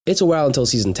It's a while until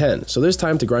Season 10, so there's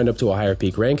time to grind up to a higher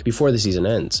peak rank before the season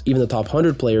ends. Even the top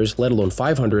 100 players, let alone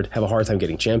 500, have a hard time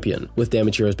getting champion. With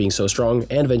damage heroes being so strong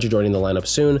and Venture joining the lineup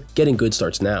soon, getting good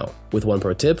starts now, with one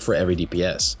pro tip for every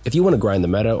DPS. If you want to grind the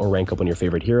meta or rank up on your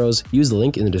favorite heroes, use the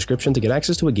link in the description to get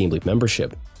access to a GameLeap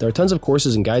membership. There are tons of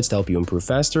courses and guides to help you improve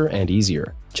faster and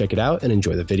easier. Check it out and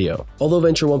enjoy the video. Although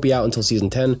Venture won't be out until Season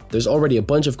 10, there's already a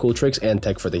bunch of cool tricks and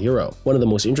tech for the hero. One of the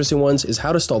most interesting ones is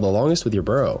how to stall the longest with your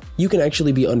burrow. You can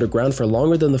actually be underground for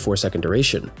longer than the 4-second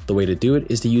duration. The way to do it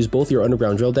is to use both your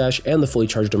underground drill dash and the fully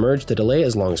charged emerge to delay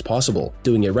as long as possible.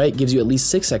 Doing it right gives you at least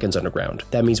 6 seconds underground.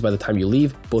 That means by the time you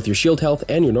leave, both your shield health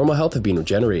and your normal health have been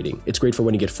regenerating. It's great for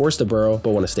when you get forced to burrow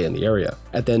but want to stay in the area.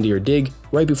 At the end of your dig,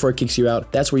 right before it kicks you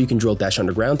out, that's where you can drill dash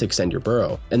underground to extend your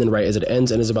burrow. And then right as it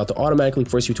ends and is about to automatically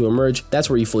force you to emerge, that's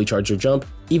where you fully charge your jump,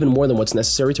 even more than what's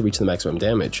necessary to reach the maximum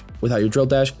damage. Without your drill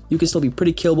dash, you can still be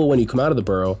pretty killable when you come out of the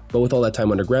burrow, but with all that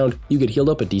time underground, you get healed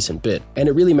up a decent bit. And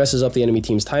it really messes up the enemy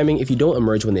team's timing if you don't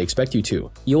emerge when they expect you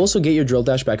to. You also get your drill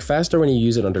dash back faster when you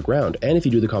use it underground, and if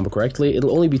you do the combo correctly,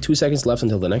 it'll only be 2 seconds left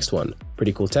until the next one.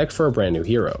 Pretty cool tech for a brand new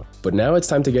hero. But now it's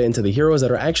time to get into the heroes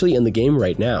that are actually in the game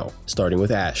right now, starting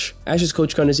with Ashe. Ashe's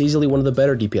Coach Gun is easily one of the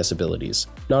better DPS abilities.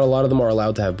 Not a lot of them are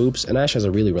allowed to have boops, and Ashe has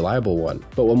a really reliable one.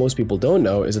 But what most people don't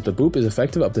know is that the boop is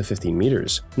effective up to 15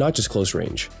 meters, not just close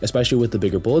range, especially with the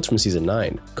bigger bullets from Season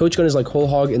 9. Coach Gun is like Whole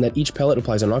Hog in that each pellet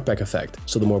applies a knockback effect,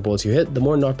 so the more bullets you hit, the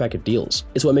more knockback it deals.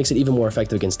 It's what makes it even more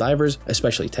effective against divers,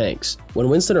 especially tanks. When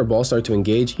Winston or Ball start to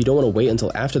engage, you don't want to wait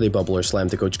until after they bubble or slam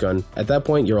to Coach Gun. At that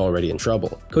point, you're already in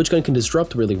trouble. Coach Gun can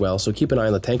disrupt really well, so keep an eye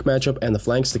on the tank matchup and the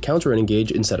flanks to counter and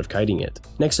engage instead of kiting it.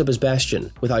 Next up is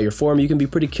Bastion. Without your form, you can be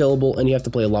pretty killable and you have to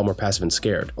play a lot more passive and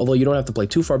scared, although you don't have to play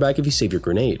too far back if you save your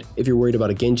grenade. If you're worried about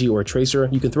a Genji or a Tracer,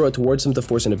 you can throw it towards them to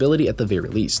force an ability at the very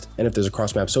least. And if there's a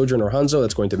cross-map Sojourn or Hanzo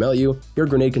that's going to melt you, your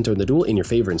grenade can turn the duel in your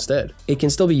favor instead. It can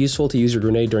still be useful to use your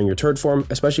grenade during your turret form,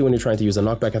 especially when you're trying to use a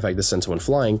knockback effect to send someone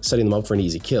flying, setting them up for an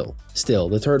easy kill. Still,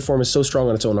 the turret form is so strong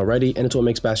on its own already, and it's what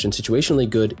makes Bastion situationally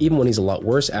good even when he's a lot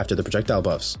worse after the projectile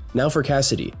buffs. Now for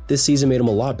Cassidy. This season made him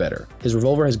a lot better. His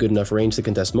revolver has good enough range to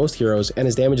contest most heroes, and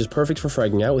his damage is perfect for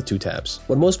fragging out with 2 taps.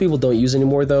 What most people don't use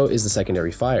anymore though is the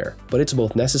secondary fire, but it's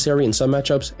both necessary in some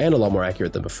matchups and a lot more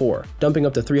accurate than before. Dumping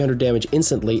up to 300 damage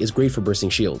instantly is great for bursting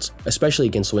shields, especially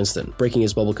against Winston. Breaking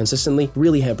his bubble consistently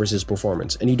really hampers his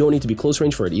performance, and you don't need to be close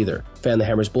range for it either. Fan the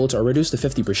Hammer's bullets are reduced to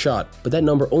 50 per shot, but that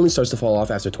number only starts to fall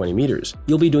off after 20 meters.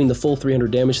 You'll be doing the full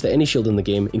 300 damage to any shield in the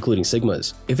game, including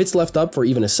Sigma's. If it's left up for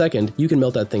even a second, you can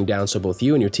melt that thing down so both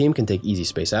you and your team can take easy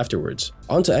space afterwards.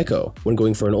 On to Echo. When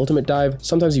going for an ultimate dive,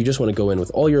 sometimes you just want to go in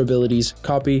with all your abilities,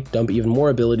 copy, dump even more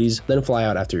abilities, then fly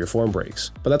out after your form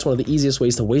breaks. But that's one of the easiest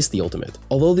ways to waste the ultimate.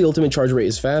 Although the ultimate charge rate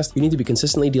is fast, you need to be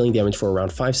consistently dealing damage for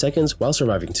around 5 seconds while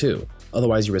surviving too.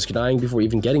 Otherwise you risk dying before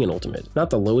even getting an ultimate. Not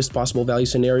the lowest possible value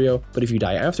scenario, but if you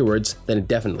die afterwards, then it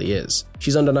definitely is.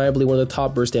 She's undeniably one of the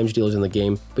top burst damage dealers in the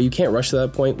game, but you can't rush to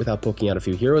that point without poking out a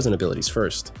few heroes and abilities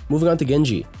first. Moving on to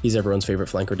Genji. He's everyone's favorite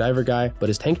flanker diver guy, but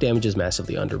his tank damage is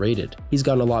massively underrated. He's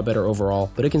gotten a lot better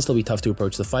overall, but it can still be tough to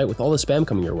approach the fight with all the spam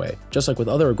coming your way. Just like with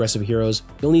other aggressive heroes,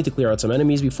 you'll need to clear out some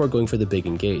enemies before going for the big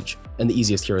engage, and the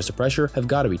easiest heroes to pressure have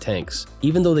gotta be tanks.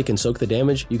 Even though they can soak the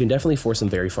damage, you can definitely force them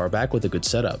very far back with a good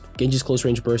setup. Genji's close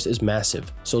range burst is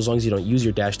massive, so as long as you don't use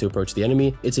your dash to approach the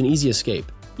enemy, it's an easy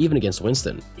escape. Even against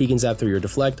Winston. He can zap through your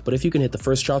deflect, but if you can hit the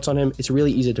first shots on him, it's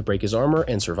really easy to break his armor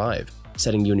and survive,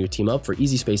 setting you and your team up for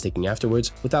easy space taking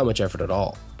afterwards without much effort at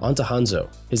all. On to Hanzo.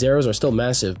 His arrows are still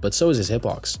massive, but so is his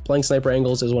hitbox. Playing sniper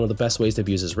angles is one of the best ways to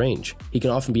abuse his range. He can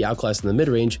often be outclassed in the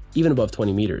mid-range, even above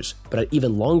 20 meters, but at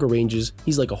even longer ranges,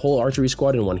 he's like a whole archery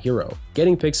squad in one hero.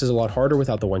 Getting picks is a lot harder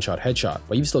without the one-shot headshot,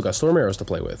 but you've still got storm arrows to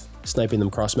play with. Sniping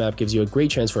them cross-map gives you a great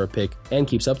chance for a pick and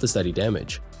keeps up the steady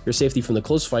damage. Your safety from the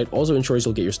close fight also ensures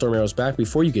you'll get your storm arrows back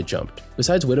before you get jumped.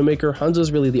 Besides Widowmaker, Hanzo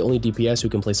is really the only DPS who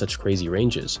can play such crazy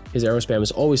ranges. His arrow spam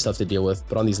is always tough to deal with,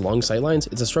 but on these long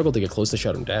sightlines, it's a struggle to get close to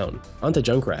shut him down. On to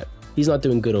Junkrat. He's not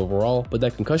doing good overall, but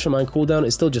that concussion mine cooldown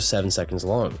is still just 7 seconds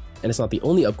long. And it's not the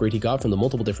only upgrade he got from the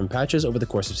multiple different patches over the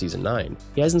course of Season 9.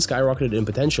 He hasn't skyrocketed in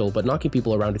potential, but knocking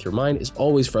people around with your mine is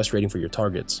always frustrating for your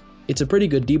targets. It's a pretty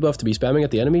good debuff to be spamming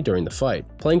at the enemy during the fight.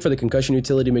 Playing for the concussion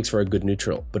utility makes for a good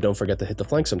neutral, but don't forget to hit the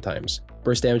flank sometimes.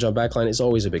 Burst damage on backline is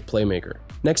always a big playmaker.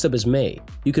 Next up is Mei.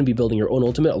 You can be building your own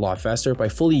ultimate a lot faster by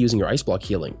fully using your ice block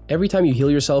healing. Every time you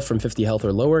heal yourself from 50 health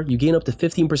or lower, you gain up to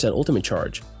 15% ultimate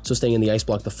charge, so staying in the ice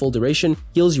block the full duration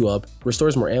heals you up,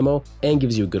 restores more ammo, and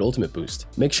gives you a good ultimate boost.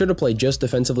 Make sure to play just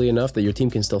defensively enough that your team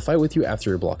can still fight with you after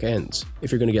your block ends.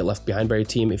 If you're going to get left behind by your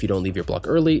team if you don't leave your block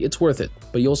early, it's worth it,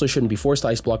 but you also shouldn't be forced to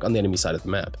ice block on the enemy side of the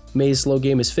map. Mei's slow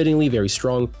game is fittingly very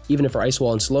strong, even if her ice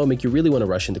wall and slow make you really want to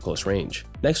rush into close range.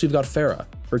 Next we've got Pharah.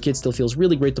 Her kit still feels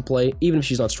really great to play, even if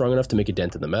she's not strong enough to make a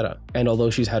dent in the meta. And although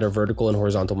she's had her vertical and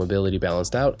horizontal mobility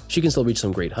balanced out, she can still reach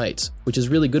some great heights, which is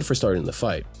really good for starting the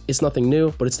fight. It's nothing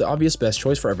new, but it's the obvious best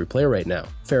choice for every player right now.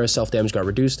 Pharah's self-damage got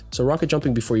reduced, so rocket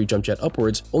jumping before you jump jet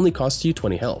upwards only costs you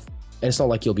 20 health. And it's not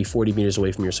like you'll be 40 meters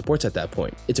away from your supports at that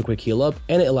point. It's a quick heal up,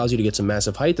 and it allows you to get some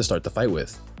massive height to start the fight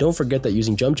with. Don't forget that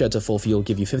using jump jets at full fuel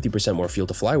give you 50% more fuel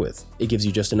to fly with. It gives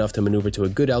you just enough to maneuver to a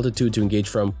good altitude to engage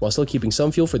from, while still keeping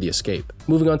some fuel for the escape.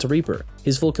 Moving on to Reaper.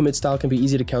 His full commit style can be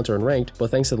easy to counter in ranked,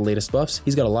 but thanks to the latest buffs,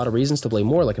 he's got a lot of reasons to play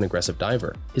more like an aggressive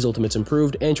diver. His ultimate's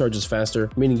improved and charges faster,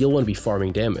 meaning you'll want to be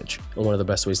farming damage. And one of the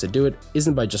best ways to do it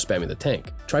isn't by just spamming the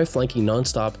tank. Try flanking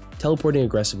non-stop, teleporting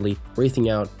aggressively,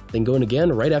 wraithing out, then going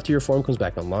again right after your form comes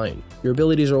back online. Your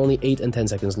abilities are only 8 and 10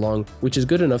 seconds long, which is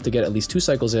good enough to get at least 2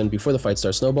 cycles in before the fight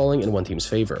starts snowballing in one team's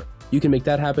favor. You can make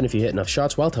that happen if you hit enough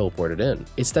shots while teleported in.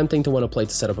 It's tempting to want to play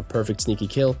to set up a perfect sneaky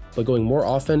kill, but going more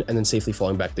often and then safely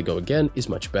falling back to go again is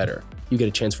much better. You get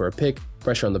a chance for a pick,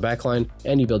 pressure on the backline,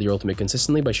 and you build your ultimate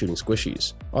consistently by shooting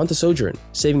squishies. On to Sojourn.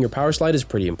 Saving your power slide is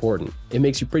pretty important. It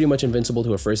makes you pretty much invincible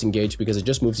to a first engage because it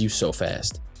just moves you so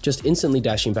fast. Just instantly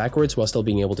dashing backwards while still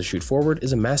being able to shoot forward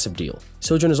is a massive deal.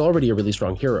 Sojourn is already a really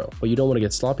strong hero, but you don't want to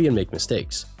get sloppy and make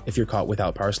mistakes. If you're caught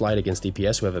without power slide against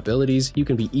DPS who have abilities, you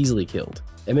can be easily killed.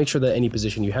 And make sure that any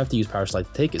position you have to use power slide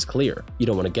to take is clear. You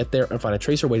don't want to get there and find a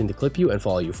tracer waiting to clip you and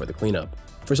follow you for the cleanup.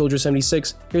 For Soldier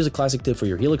 76, here's a classic tip for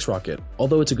your Helix rocket.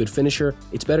 Although it's a good finisher,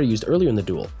 it's better used earlier in the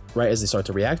duel, right as they start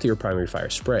to react to your primary fire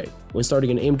spray. When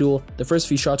starting an aim duel, the first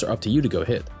few shots are up to you to go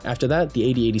hit. After that, the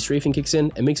 80-80 strafing kicks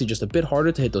in and makes it just a bit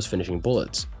harder to hit those finishing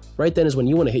bullets. Right then is when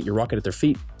you want to hit your rocket at their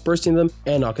feet, bursting them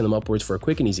and knocking them upwards for a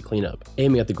quick and easy cleanup.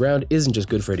 Aiming at the ground isn't just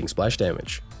good for hitting splash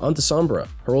damage. On to Sombra.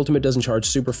 Her ultimate doesn't charge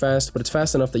super fast, but it's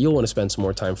fast enough that you'll want to spend some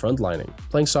more time frontlining.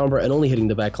 Playing Sombra and only hitting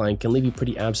the backline can leave you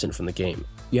pretty absent from the game.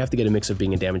 You have to get a mix of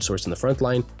being a damage source in the front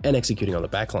line and executing on the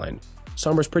backline.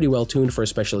 Sombra's pretty well tuned for a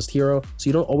specialist hero, so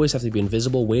you don't always have to be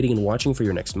invisible waiting and watching for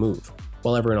your next move.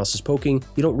 While everyone else is poking,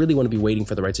 you don't really want to be waiting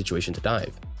for the right situation to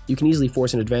dive. You can easily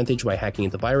force an advantage by hacking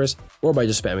into Virus or by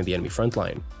just spamming the enemy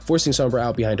frontline. Forcing Sombra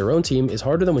out behind her own team is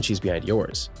harder than when she's behind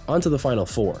yours. On to the final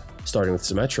 4, starting with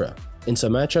Symmetra. In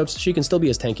some matchups, she can still be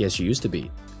as tanky as she used to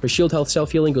be. Her shield health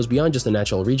self-healing goes beyond just a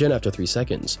natural regen after 3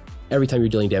 seconds. Every time you're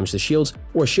dealing damage to shields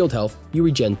or shield health, you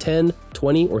regen 10,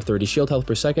 20, or 30 shield health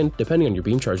per second depending on your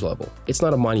beam charge level. It's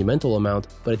not a monumental amount,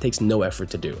 but it takes no effort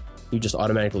to do. You just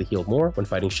automatically heal more when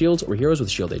fighting shields or heroes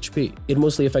with shield HP. It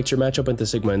mostly affects your matchup into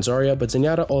Sigma and Zarya, but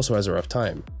Zenyatta also has a rough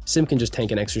time. Sim can just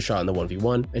tank an extra shot in the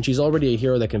 1v1, and she's already a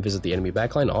hero that can visit the enemy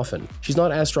backline often. She's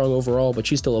not as strong overall, but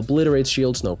she still obliterates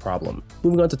shields no problem.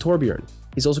 Moving on to Torbjorn.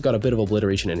 He's also got a bit of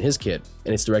obliteration in his kit,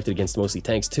 and it's directed against mostly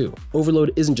tanks too.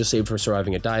 Overload isn't just saved for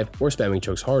surviving a dive or spamming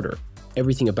chokes harder.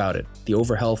 Everything about it, the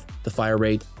overhealth, the fire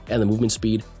rate, and the movement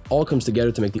speed, all comes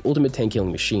together to make the ultimate tank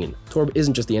killing machine. Torb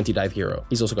isn't just the anti-dive hero,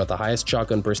 he's also got the highest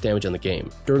shotgun burst damage in the game.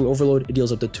 During Overload, it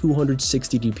deals up to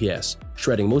 260 DPS,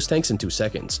 shredding most tanks in 2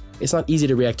 seconds. It's not easy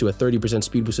to react to a 30%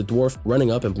 speed boosted dwarf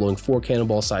running up and blowing 4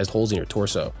 cannonball-sized holes in your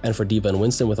torso, and for D.Va and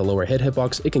Winston with a lower hit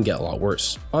hitbox, it can get a lot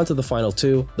worse. On to the final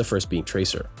 2, the first being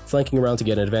Tracer. Flanking around to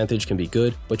get an advantage can be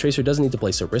good, but Tracer doesn't need to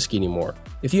play so risky anymore.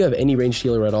 If you have any ranged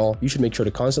healer at all, you should make sure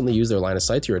to constantly use their line of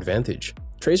sight to your advantage.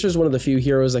 Tracer is one of the few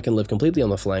heroes that can live completely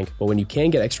on the flank, but when you can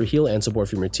get extra heal and support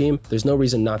from your team, there's no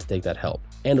reason not to take that help,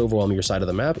 and overwhelm your side of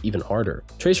the map even harder.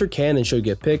 Tracer can and should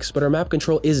get picks, but her map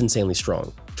control is insanely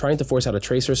strong. Trying to force out a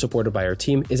Tracer supported by her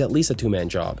team is at least a 2-man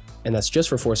job, and that's just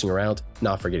for forcing her out,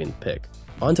 not for getting the pick.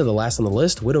 On to the last on the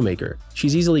list, Widowmaker.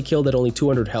 She's easily killed at only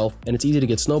 200 health, and it's easy to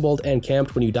get snowballed and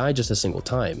camped when you die just a single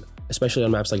time. Especially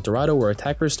on maps like Dorado where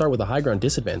attackers start with a high ground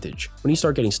disadvantage. When you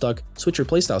start getting stuck, switch your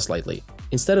playstyle slightly.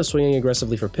 Instead of swinging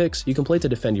aggressively for picks, you can play to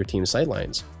defend your team's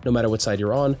sightlines. No matter what side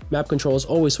you're on, map control is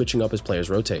always switching up as players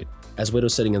rotate. As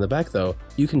Widow's sitting in the back though,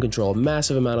 you can control a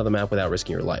massive amount of the map without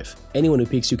risking your life. Anyone who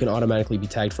peeks you can automatically be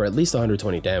tagged for at least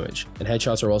 120 damage, and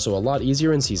headshots are also a lot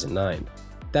easier in Season 9.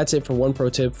 That's it for one pro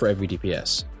tip for every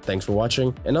DPS. Thanks for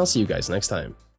watching, and I'll see you guys next time.